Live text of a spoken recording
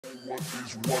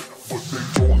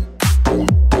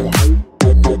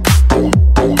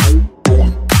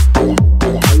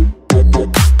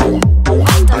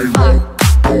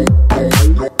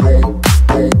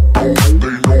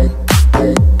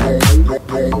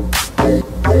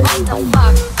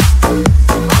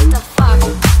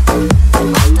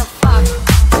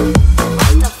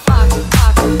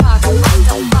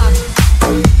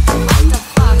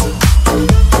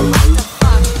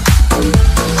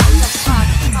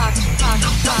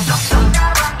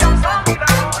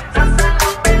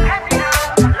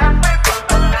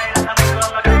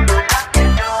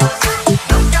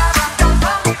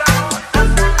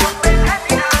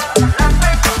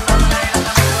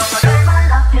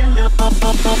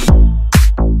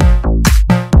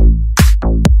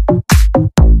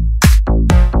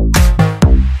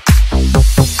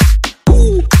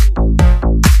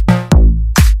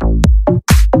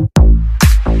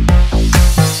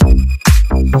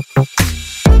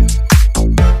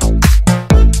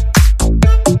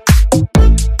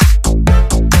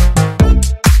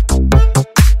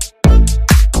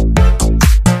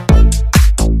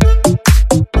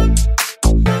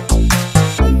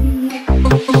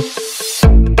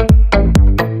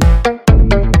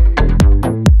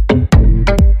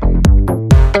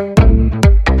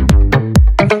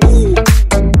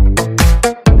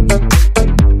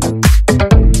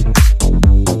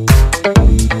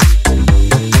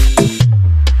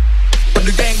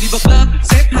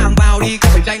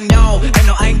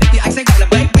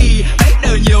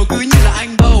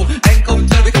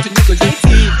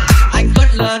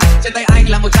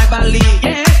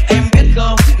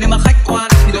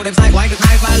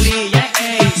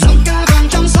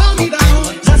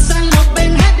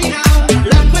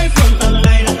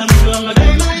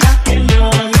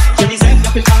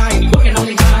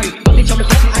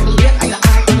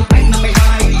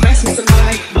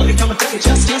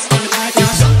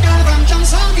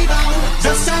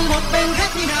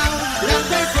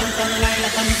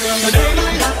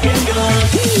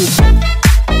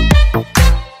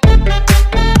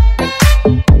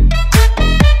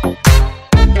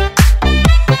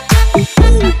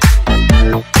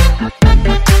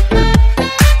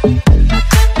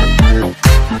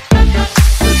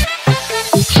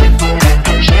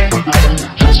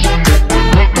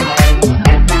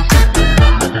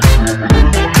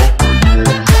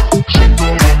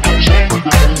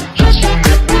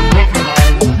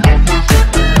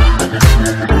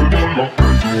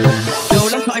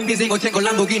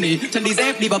Chân đi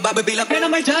dép đi vào bar bởi vì làm thế nó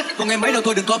mới chết. Không nghe máy đâu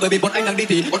thôi đừng co bởi vì bọn anh đang đi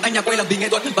thì bọn anh nhà quay làm vì nghệ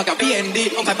thuật và cả B&D.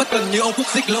 Không phải bất cần như ông Phúc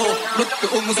Xích Lô luôn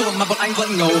kiểu ung dung mà bọn anh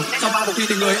vẫn ngầu. Sau 3 cuộc thi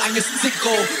thì người anh như Xích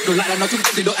cô đổi lại là nói chung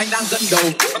thì đội anh đang dẫn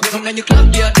đầu. Và hôm nay như club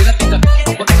kia đấy là tinh thần.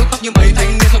 Bọn anh đốt tóc như mấy thanh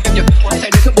niên không kém nhật.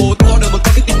 Chạy đến thứ bố tôi order một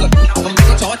con cái tinh thần. Và mấy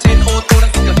con chó trên ô tô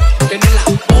đang tinh thần. Thế nên là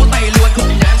vỗ tay luôn không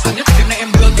thì nhà em sáng nhất. Đêm nay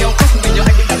em đưa theo cốc vì nhờ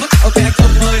anh bị đánh mất. Ok anh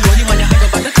không hơi lúa nhưng mà nhà anh còn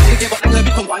bản đất. Thế kia bọn anh hơi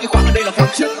bị không quá như khoảng ở đây là khoảng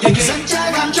trước. Dân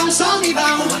trai vàng trong gió đi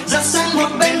vào giặt sang một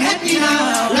bên hết đi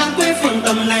nào. Làng quê phường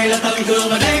tầm này là tầm thường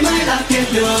ở đây mới là thiên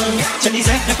đường. Chân đi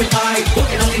dép đeo quên tai bước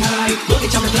đi Long Xuyên bước đi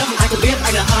trong lớp ai cũng biết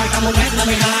anh là ai. Cao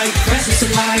 1m52 dress như sân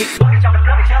bay bước đi trong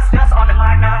lớp thì just